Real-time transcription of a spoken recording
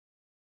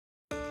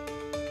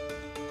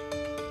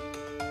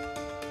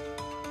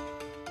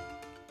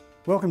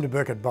Welcome to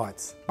Bürkert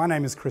Bytes. My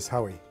name is Chris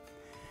Hoey.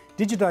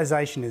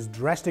 Digitisation is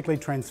drastically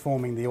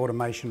transforming the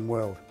automation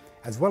world,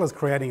 as well as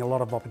creating a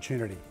lot of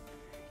opportunity.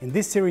 In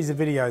this series of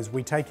videos,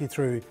 we take you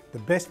through the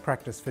best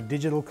practice for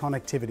digital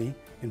connectivity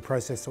in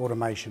process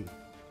automation.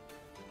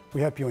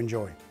 We hope you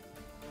enjoy.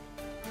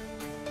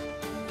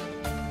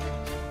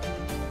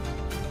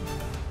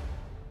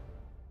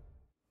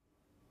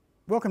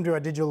 Welcome to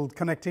our digital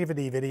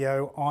connectivity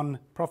video on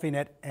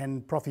PROFINET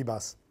and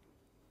PROFIBUS.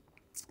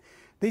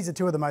 These are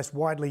two of the most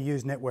widely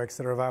used networks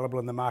that are available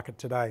in the market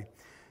today.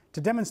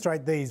 To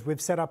demonstrate these,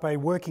 we've set up a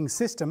working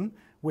system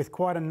with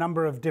quite a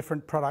number of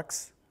different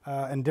products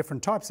and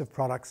different types of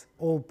products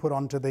all put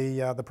onto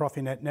the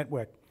PROFINET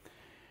network.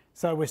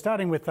 So we're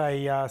starting with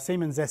a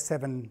Siemens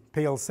S7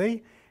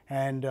 PLC,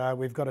 and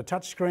we've got a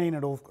touch screen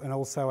and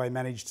also a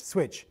managed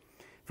switch.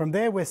 From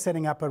there, we're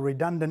setting up a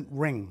redundant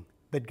ring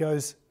that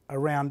goes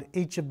around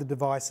each of the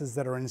devices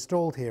that are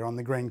installed here on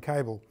the green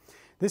cable.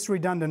 This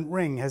redundant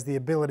ring has the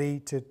ability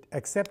to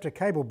accept a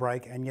cable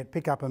break and yet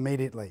pick up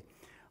immediately.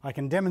 I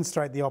can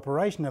demonstrate the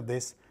operation of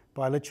this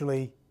by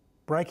literally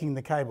breaking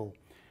the cable.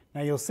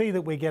 Now you'll see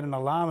that we get an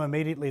alarm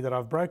immediately that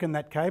I've broken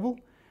that cable,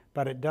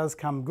 but it does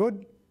come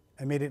good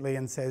immediately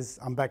and says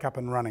I'm back up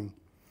and running.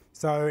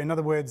 So in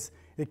other words,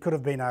 it could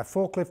have been a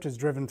forklift has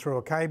driven through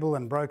a cable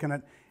and broken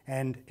it,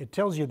 and it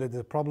tells you that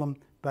there's a problem,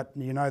 but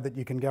you know that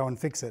you can go and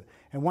fix it.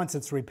 And once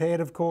it's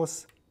repaired, of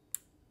course,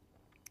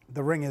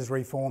 the ring is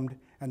reformed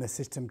and the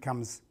system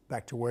comes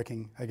back to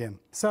working again.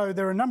 So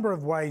there are a number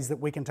of ways that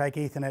we can take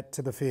Ethernet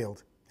to the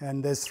field,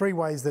 and there's three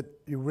ways that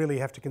you really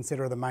have to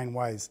consider are the main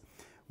ways.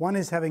 One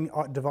is having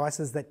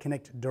devices that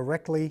connect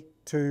directly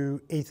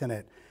to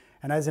Ethernet,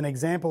 and as an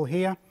example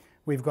here,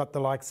 we've got the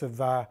likes of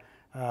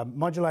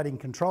modulating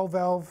control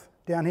valve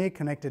down here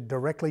connected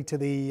directly to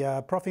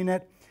the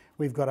PROFINET.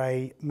 We've got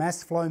a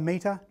mass flow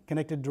meter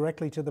connected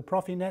directly to the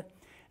PROFINET,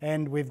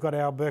 and we've got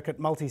our Bürkert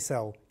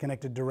multi-cell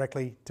connected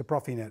directly to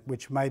PROFINET,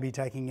 which may be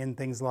taking in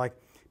things like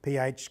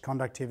pH,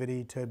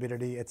 conductivity,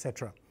 turbidity,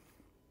 etc.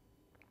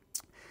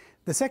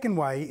 The second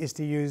way is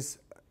to use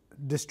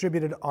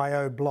distributed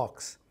I/O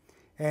blocks.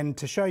 And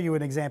to show you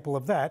an example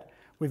of that,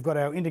 we've got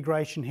our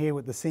integration here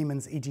with the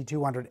Siemens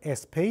ET200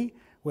 SP,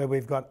 where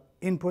we've got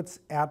inputs,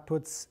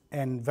 outputs,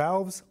 and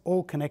valves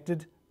all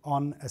connected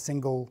on a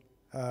single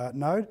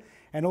node,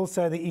 and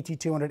also the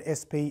ET200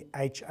 SP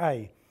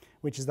HA,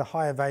 which is the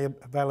high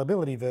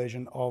availability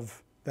version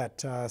of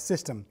that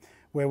system,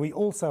 where we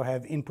also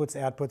have inputs,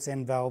 outputs,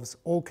 and valves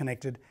all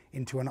connected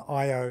into an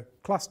I/O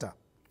cluster.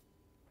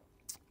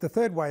 The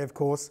third way, of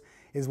course,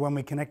 is when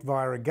we connect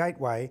via a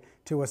gateway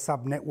to a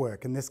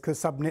sub-network, and this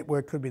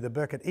sub-network could be the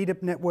Bürkert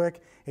EDIP network,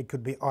 it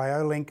could be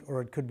IO-Link, or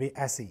it could be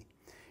ASSI.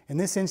 In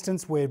this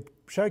instance, we're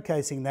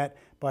showcasing that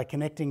by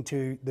connecting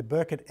to the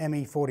Bürkert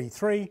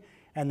ME43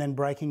 and then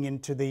breaking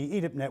into the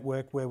EDIP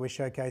network, where we're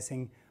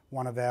showcasing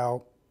one of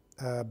our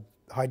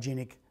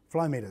hygienic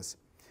flow meters.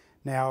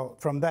 Now,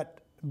 from that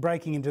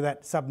breaking into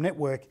that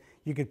sub-network,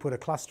 you could put a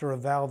cluster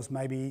of valves,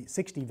 maybe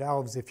 60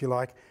 valves if you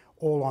like,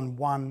 all on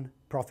one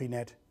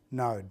PROFINET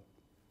node.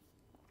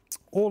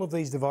 All of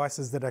these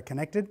devices that are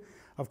connected,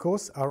 of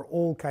course, are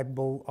all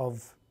capable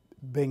of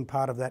being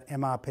part of that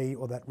MRP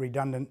or that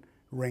redundant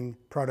ring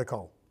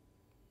protocol.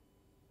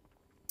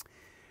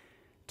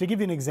 To give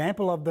you an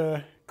example of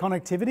the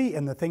connectivity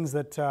and the things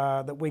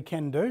that we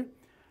can do,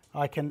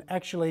 I can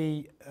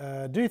actually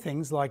do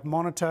things like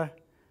monitor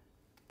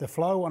the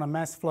flow on a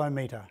mass flow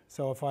meter.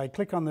 So if I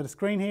click on the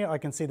screen here, I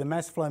can see the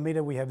mass flow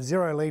meter. We have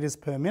 0 litres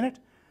per minute.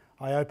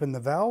 I open the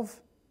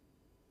valve,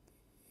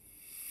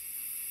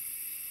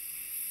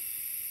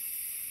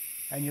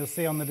 and you'll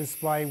see on the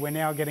display we're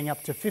now getting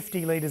up to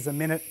 50 litres a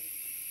minute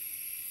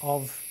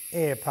of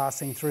air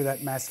passing through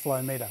that mass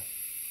flow meter.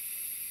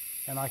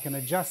 And I can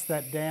adjust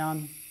that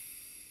down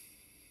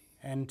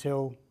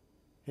until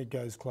it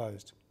goes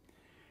closed.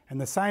 And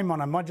the same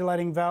on a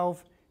modulating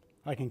valve.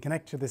 I can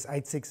connect to this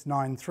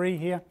 8693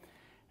 here,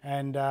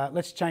 and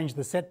let's change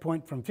the set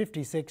point from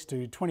 56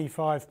 to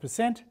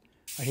 25%.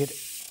 I hit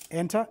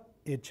enter,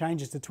 it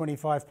changes to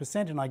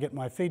 25%, and I get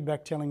my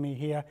feedback telling me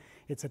here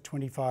it's at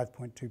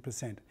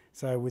 25.2%,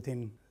 so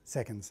within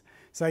seconds.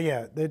 So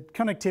yeah, the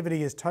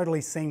connectivity is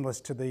totally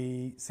seamless to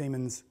the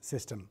Siemens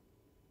system.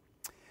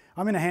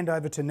 I'm going to hand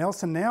over to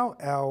Nelson now,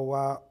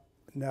 our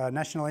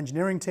National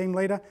Engineering Team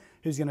Leader,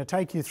 who's going to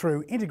take you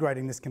through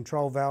integrating this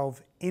control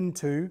valve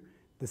into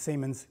the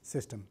Siemens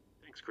system.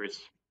 Thanks,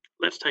 Chris.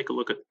 Let's take a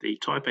look at the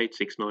Type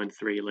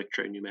 8693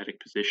 electro-pneumatic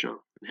positioner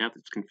and how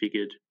it's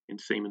configured in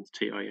Siemens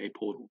TIA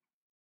portal.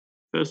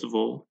 First of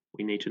all,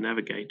 we need to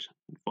navigate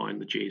and find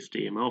the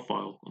GSDML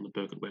file on the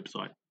Bürkert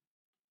website.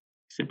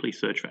 Simply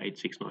search for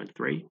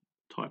 8693,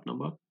 type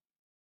number,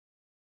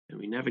 and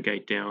we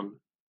navigate down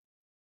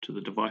to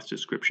the device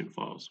description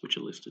files which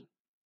are listed.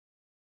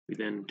 We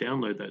then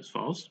download those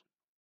files.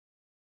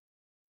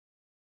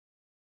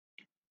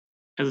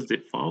 As a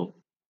zip file,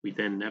 we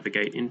then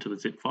navigate into the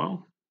zip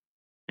file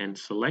and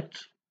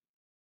select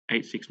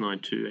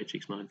 8692,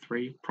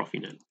 8693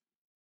 PROFINET,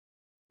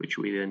 which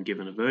we then give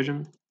an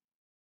version,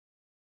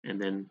 and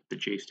then the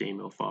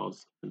GSDML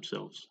files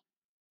themselves.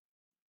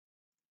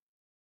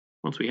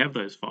 Once we have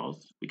those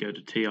files, we go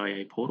to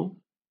TIA portal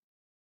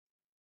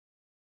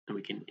and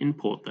we can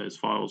import those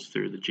files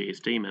through the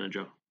GSD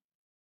manager.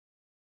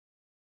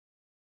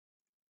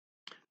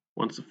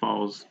 Once the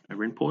files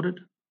are imported,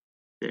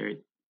 they're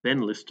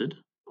then listed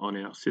on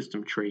our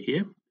system tree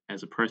here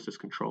as a process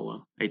controller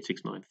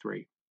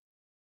 8693.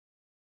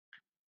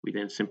 We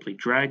then simply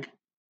drag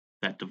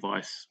that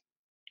device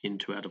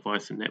into our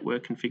device and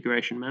network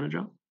configuration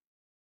manager,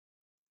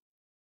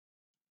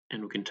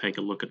 and we can take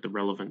a look at the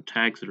relevant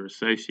tags that are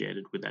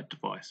associated with that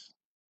device.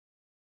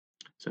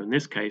 So in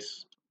this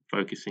case,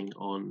 focusing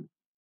on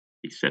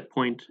the set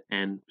point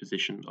and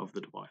position of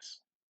the device.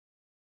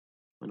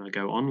 When I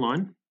go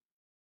online,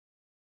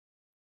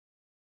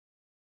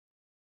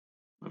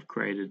 I've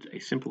created a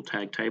simple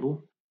tag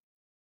table,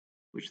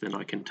 which then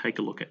I can take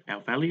a look at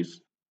our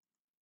values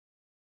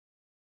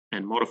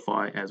and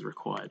modify as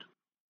required.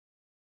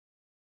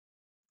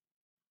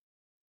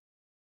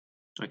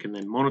 I can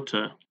then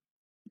monitor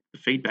the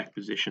feedback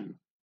position,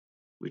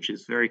 which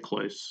is very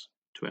close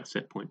to our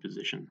set point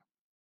position.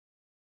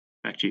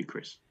 Back to you,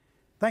 Chris.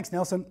 Thanks,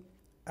 Nelson.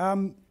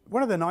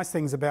 One of the nice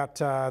things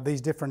about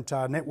these different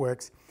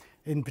networks,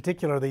 in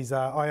particular these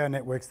I/O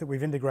networks that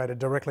we've integrated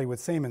directly with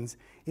Siemens,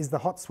 is the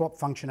hot swap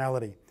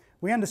functionality.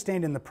 We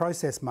understand in the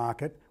process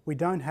market, we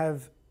don't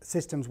have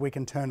systems we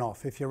can turn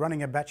off. If you're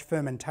running a batch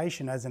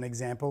fermentation as an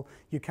example,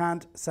 you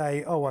can't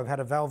say, oh, I've had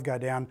a valve go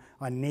down,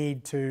 I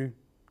need to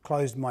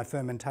close my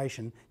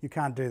fermentation. You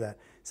can't do that.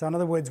 So in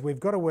other words, we've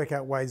got to work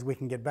out ways we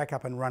can get back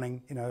up and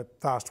running in a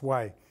fast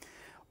way.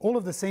 All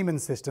of the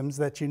Siemens systems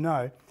that you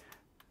know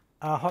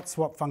are hot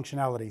swap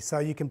functionality. So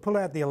you can pull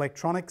out the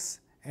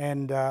electronics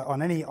and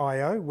on any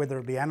I/O, whether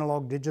it be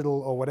analog,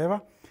 digital or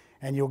whatever,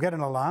 and you'll get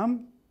an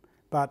alarm,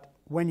 but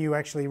when you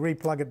actually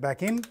re-plug it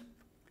back in,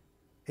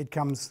 it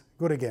comes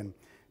good again.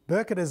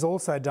 Bürkert has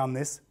also done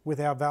this with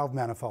our valve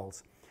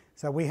manifolds.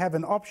 So we have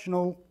an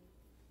optional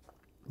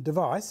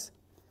device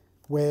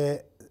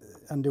where,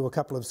 undo a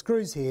couple of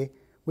screws here,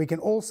 we can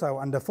also,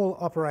 under full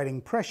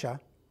operating pressure,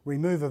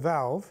 remove a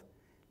valve,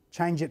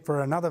 change it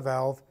for another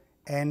valve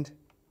and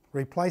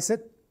replace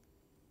it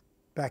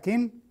back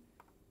in,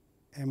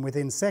 and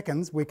within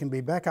seconds we can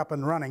be back up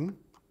and running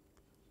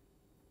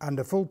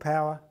under full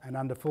power and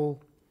under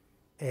full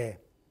air.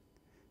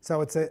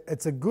 So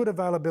it's a good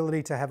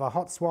availability to have a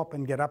hot swap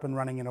and get up and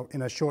running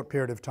in a short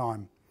period of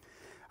time.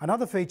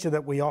 Another feature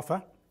that we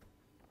offer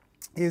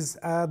is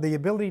the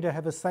ability to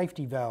have a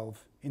safety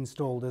valve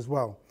installed as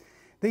well.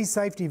 These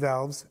safety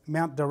valves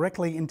mount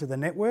directly into the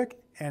network,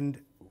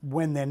 and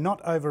when they're not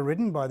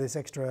overridden by this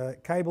extra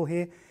cable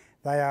here,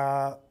 they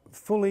are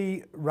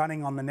fully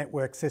running on the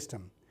network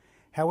system.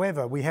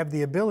 However, we have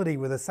the ability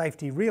with a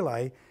safety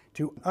relay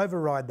to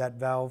override that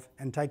valve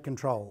and take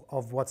control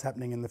of what's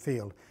happening in the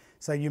field.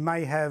 So you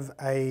may have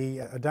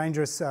a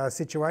dangerous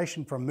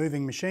situation from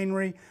moving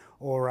machinery,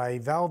 or a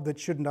valve that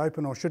shouldn't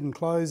open or shouldn't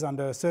close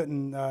under a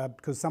certain,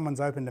 because someone's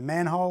opened a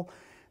manhole.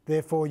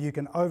 Therefore, you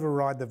can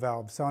override the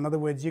valve. So in other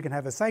words, you can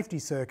have a safety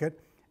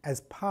circuit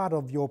as part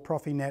of your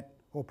PROFINET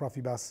or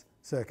PROFIBUS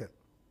circuit.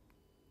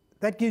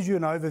 That gives you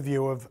an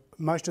overview of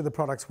most of the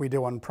products we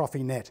do on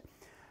PROFINET.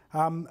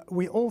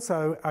 We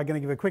also are going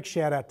to give a quick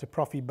shout out to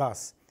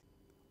PROFIBUS.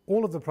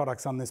 All of the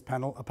products on this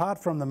panel,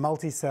 apart from the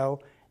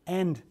multi-cell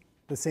and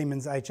the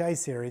Siemens HA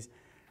series,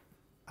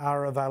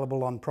 are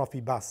available on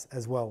PROFIBUS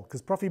as well,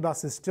 because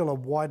PROFIBUS is still a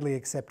widely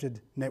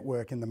accepted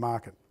network in the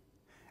market.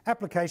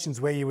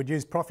 Applications where you would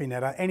use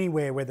PROFINET are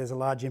anywhere where there's a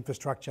large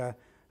infrastructure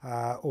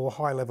or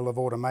high level of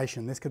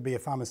automation. This could be a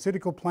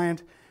pharmaceutical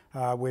plant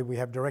where we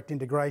have direct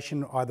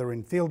integration either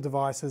in field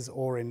devices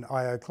or in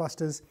I/O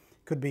clusters.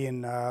 It could be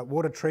in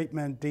water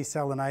treatment,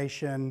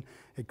 desalination,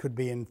 it could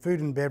be in food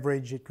and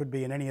beverage, it could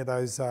be in any of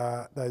those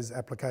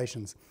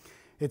applications.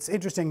 It's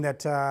interesting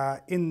that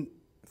in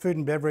food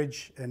and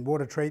beverage and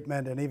water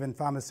treatment and even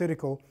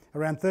pharmaceutical,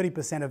 around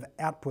 30% of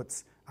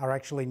outputs are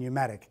actually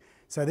pneumatic.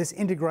 So this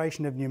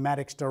integration of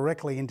pneumatics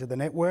directly into the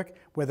network,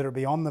 whether it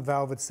be on the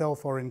valve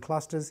itself or in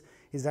clusters,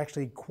 is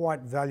actually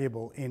quite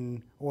valuable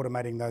in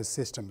automating those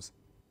systems.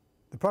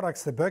 The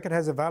products that Bürkert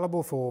has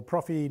available for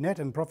PROFINET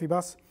and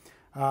PROFIBUS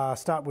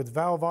start with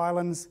valve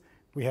islands.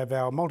 We have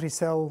our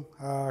multi-cell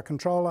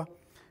controller.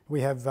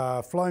 We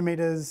have flow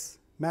meters,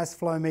 mass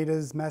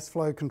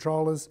flow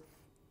controllers.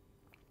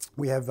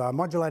 We have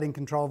modulating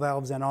control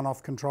valves and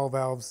on-off control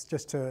valves,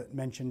 just to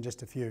mention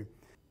just a few.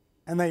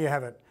 And there you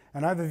have it,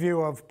 an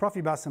overview of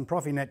PROFIBUS and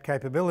PROFINET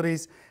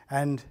capabilities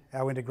and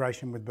our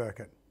integration with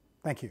Bürkert.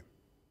 Thank you.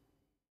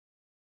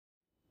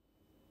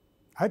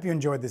 I hope you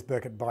enjoyed this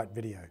Bürkert Byte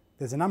video.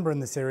 There's a number in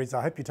the series.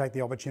 I hope you take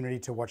the opportunity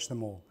to watch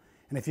them all.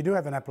 And if you do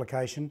have an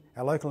application,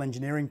 our local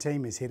engineering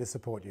team is here to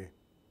support you.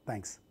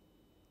 Thanks.